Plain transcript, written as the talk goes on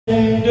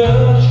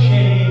and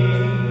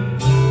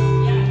ashamed.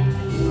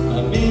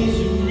 My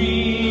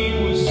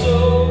misery was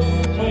so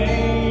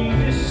plain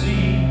to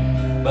see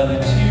by the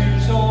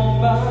tears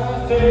on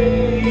my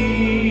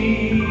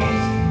face.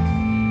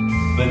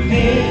 But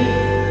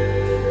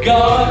then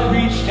God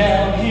reached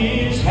out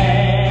His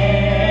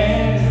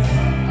hand.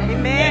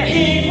 Amen. And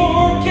He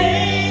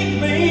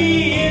forgave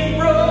me and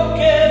broke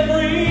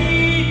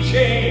every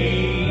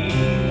chain.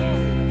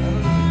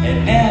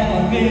 And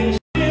now I'm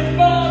in.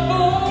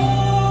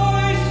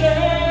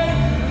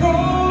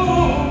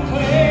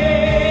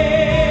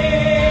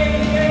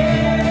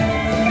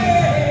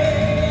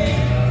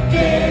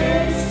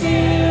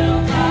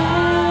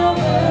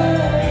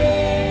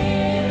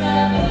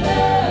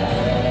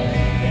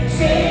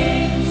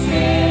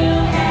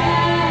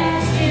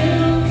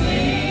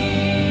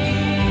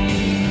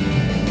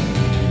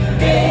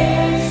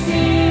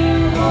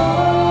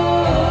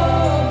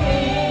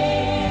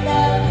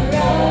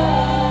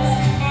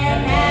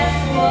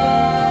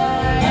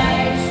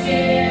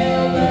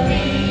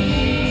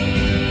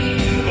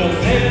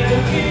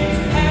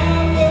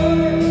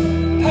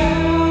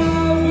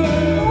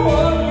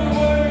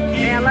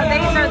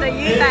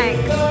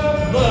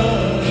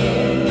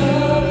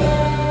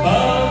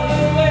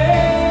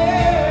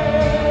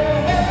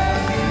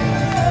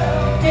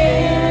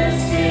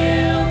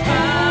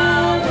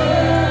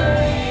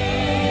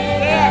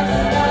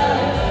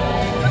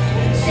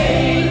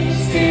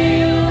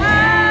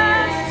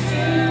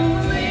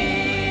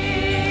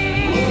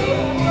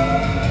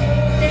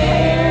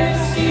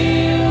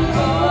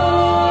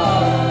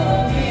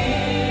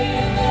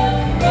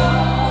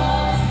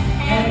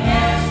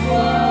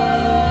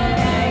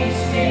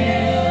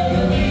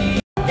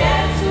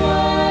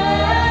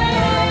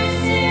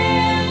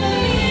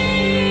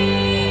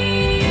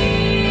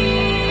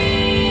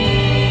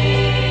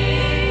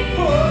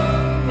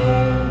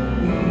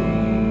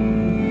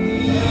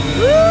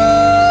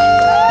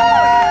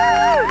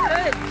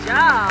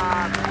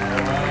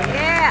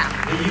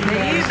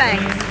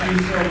 Eubanks.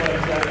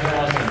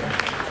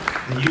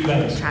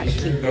 Eubanks. Try to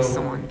keep this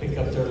on. Pick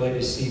up their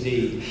latest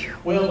CD.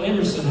 Well,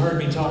 Emerson heard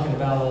me talking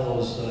about all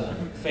those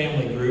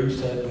family groups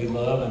that we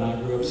love, and I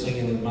grew up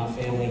singing with my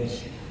family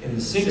in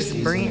the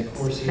 60s. And of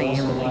course, he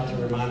also liked to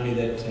remind me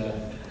that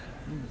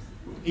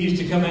he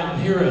used to come out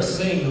and hear us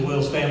sing the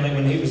Wills Family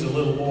when he was a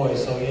little boy.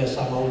 So yes,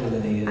 I'm older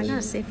than he is. I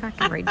gotta see if I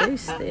can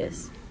reduce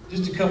this.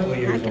 Just a couple of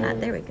years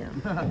old. There we go.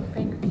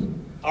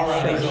 All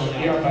right, he's on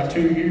now. About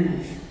 2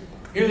 years.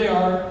 Here they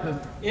are.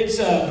 It's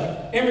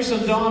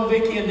Emerson, Dawn,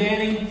 Vicki, and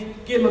Danny.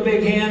 Give them a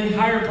big hand.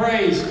 Higher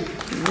praise.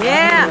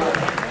 Yeah.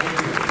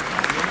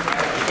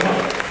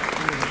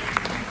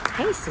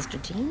 Hey, Sister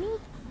Jeannie.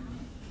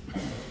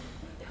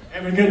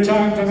 Having a good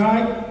time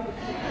tonight?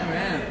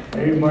 Amen.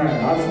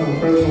 Amen. I feel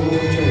praise the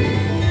Lord too.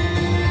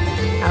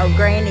 Oh,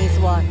 Granny's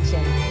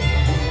watching.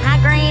 Hi,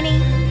 Granny.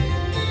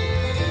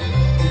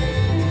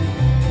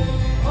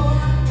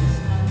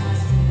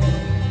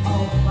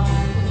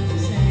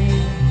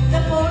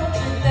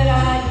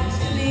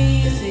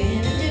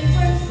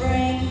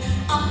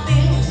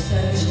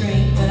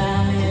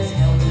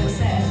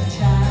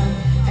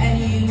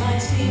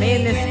 Me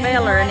and this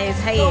feller in his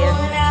head.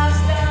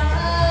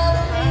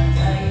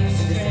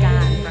 The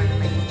sky in front of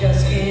me.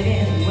 Just get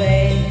in the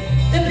way.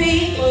 The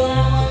people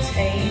I once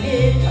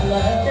hated, I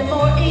love them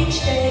more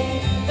each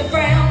day. The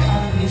frown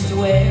I'm used to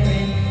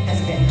wearing has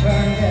been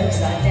turned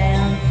upside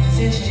down.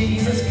 Since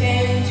Jesus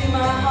came into my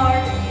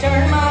heart,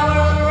 turned my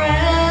world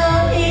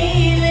around.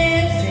 He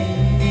lives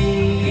in me.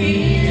 He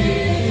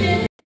lives in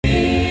me. He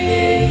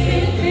lives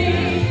in me.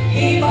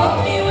 He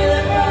bought me with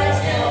a price.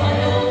 Now I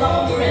no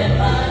longer am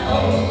my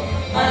own.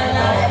 My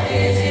life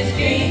is His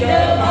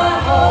kingdom, my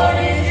heart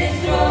is His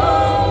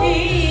throne.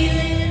 He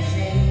lives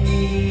in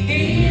me.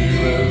 He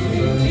lives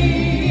in me.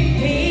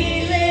 He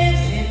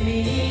lives in me.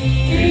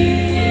 He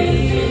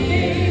lives in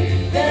me.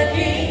 The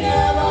King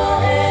of all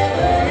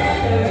heaven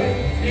and earth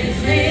is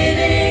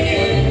living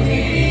in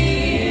me.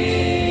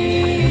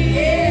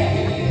 Yeah.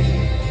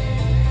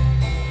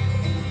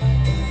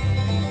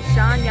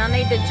 Sean, y'all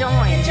need to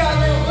join. Get your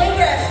little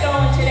bluegrass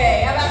going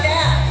today. How about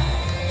that?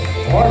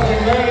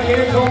 Marching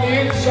grandkids on the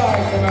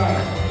inside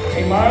tonight.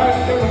 Hey, my eyes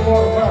still the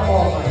water cup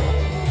offering.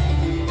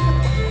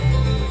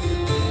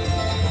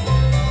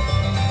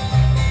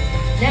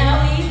 Now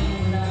even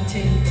when I'm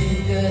tempted,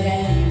 good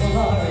and evil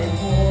are at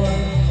war.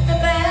 The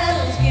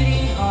battle's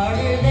getting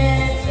harder than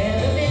it's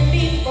ever been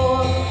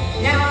before.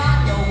 Now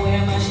I know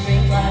where my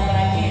strength lies, but I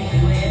can't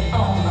do it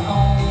on my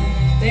own.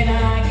 Then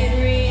I get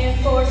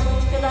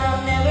reinforcements, cause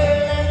I'm never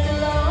left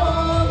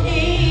alone.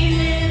 He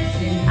lives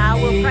in me. I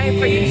will pray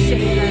for you,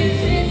 Sheila.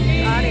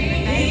 God, in the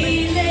name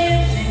He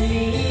lives in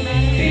me.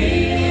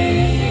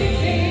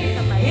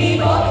 He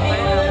bought me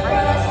with a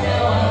price,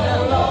 now I'm no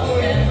longer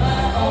in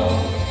my own.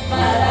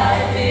 My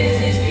life is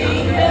His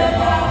kingdom,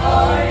 my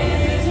heart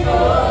is His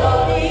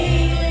throne. He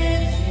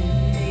lives in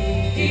me.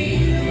 He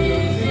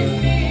lives in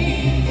me.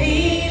 He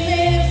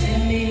lives in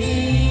me.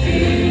 He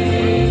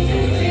lives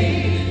in me.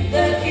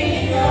 The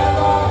King of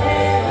all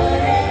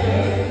heaven and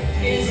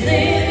earth is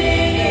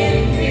living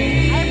in me.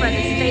 Hey, Brother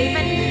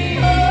Stephen.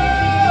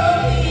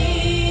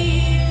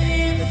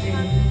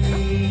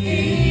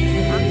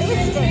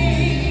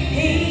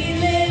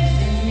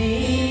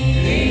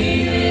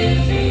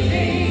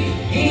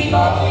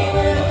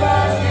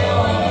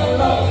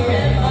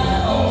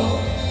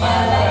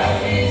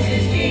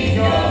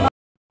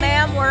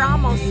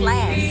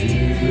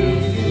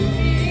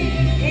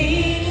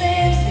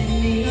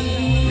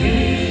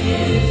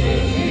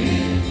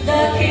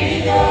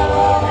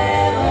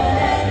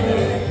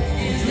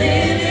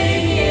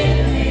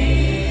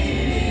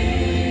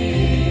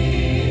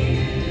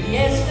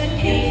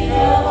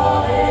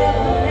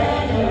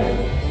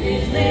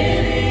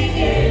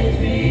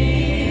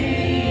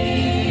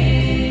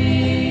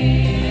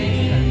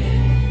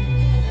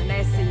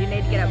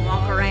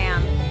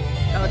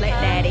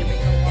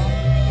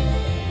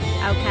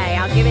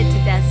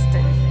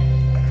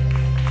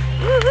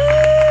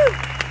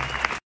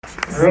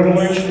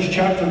 Revelation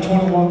chapter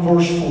 21,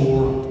 verse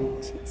 4.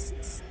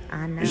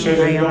 I know It says,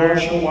 "And they God are.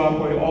 shall wipe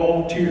away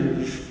all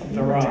tears from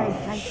their eyes.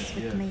 Places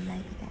with me,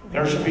 maybe that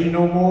There shall be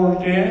no more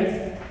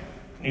death,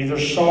 neither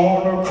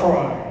sorrow nor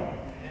cry.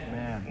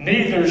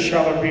 Neither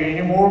shall there be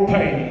any more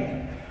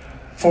pain,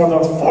 for the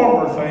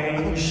former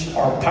things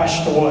are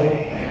passed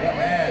away."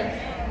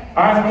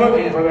 I'm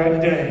looking for that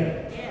day.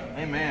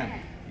 Amen.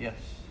 Yes.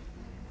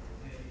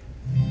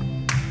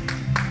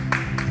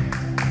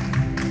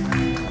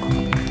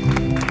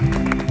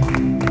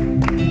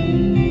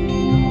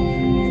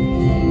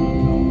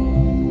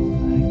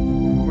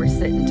 We're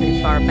sitting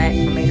too far back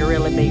for me to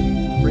really be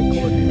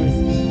recording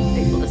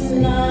these people to see.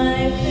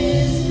 Life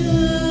is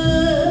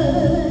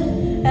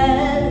good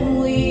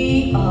and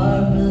we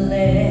are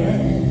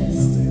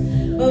blessed,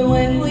 but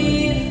when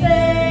we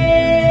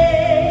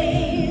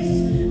face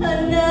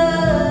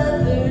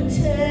another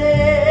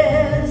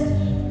test,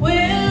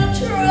 we'll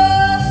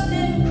trust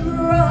in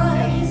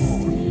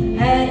Christ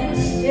and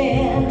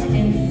stand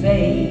in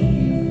faith,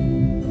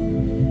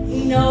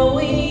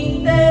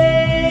 knowing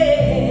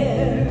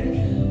there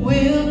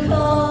will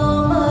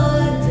come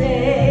a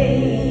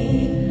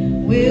day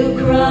we'll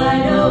cry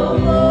no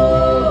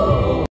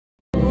more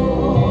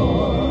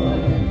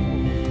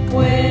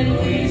when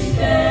we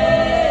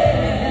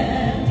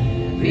stand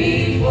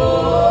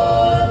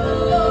before the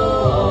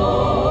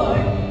Lord.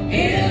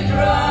 He'll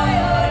dry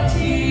our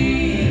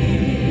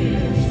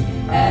tears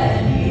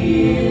and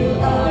heal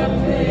our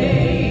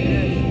pain.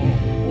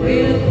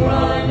 We'll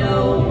cry no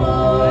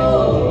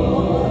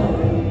more,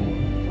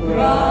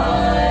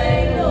 cry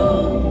no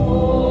more.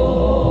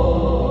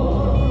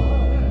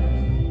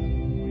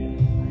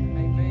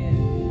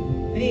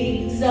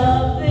 Things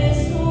of this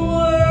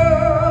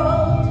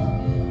world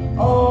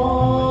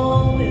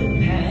all will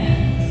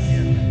pass,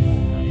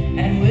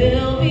 and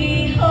we'll be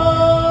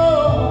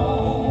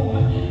home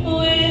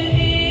with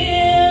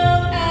Him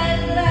at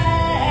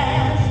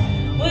last,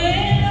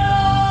 when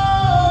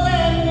all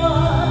at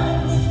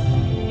once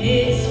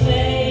His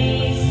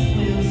face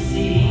we'll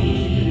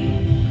see.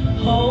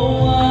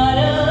 Oh, what a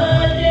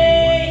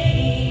day,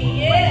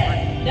 yes,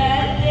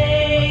 that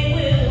day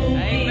will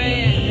be.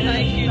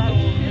 Thank you, Lord.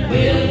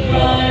 We'll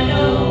cry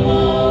no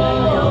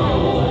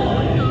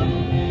more,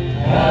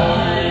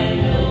 cry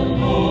no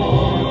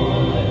more,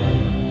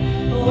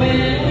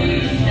 when we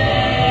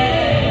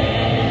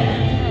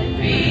stand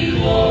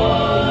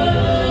before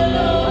the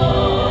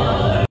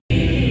Lord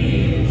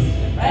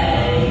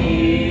and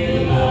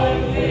heal our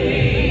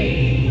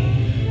pain.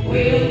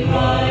 We'll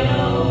cry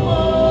no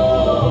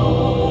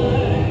more,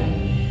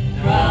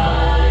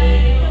 cry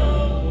no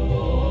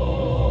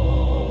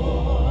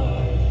more.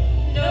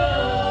 No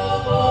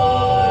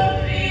more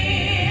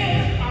fear,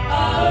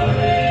 our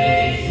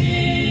race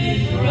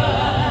is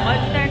run.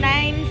 What's their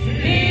names?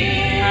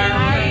 Near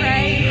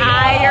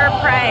Higher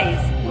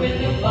praise. with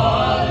the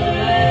Father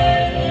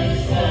and the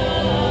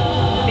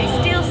Son. Be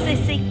still,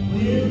 sissy.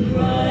 We'll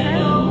cry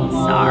no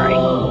more. Sorry.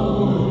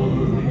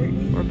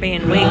 We're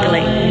being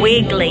wiggly.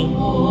 Wiggly.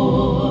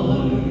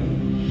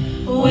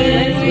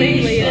 When we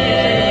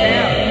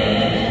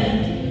stand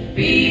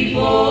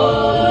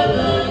before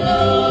the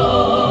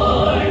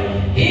Lord,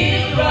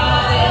 He'll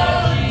dry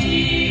our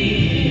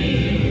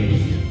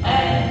tears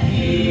and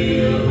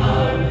heal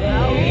our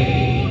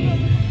pain.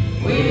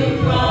 We'll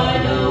cry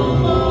no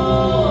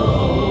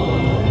more,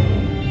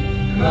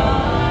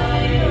 cry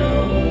no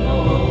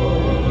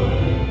more.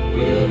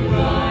 We'll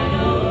cry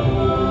no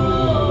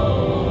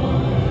more,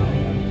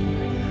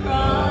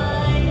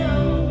 cry no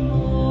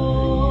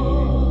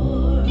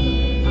more.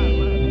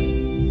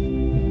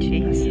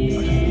 Jesus.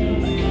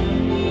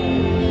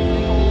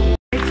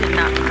 Richard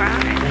not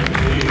crying.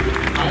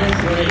 I am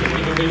great.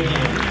 Give a big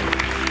hand.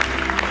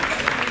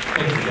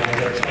 Thank you, guys.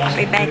 That's awesome.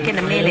 Be back in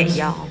a minute,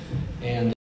 y'all.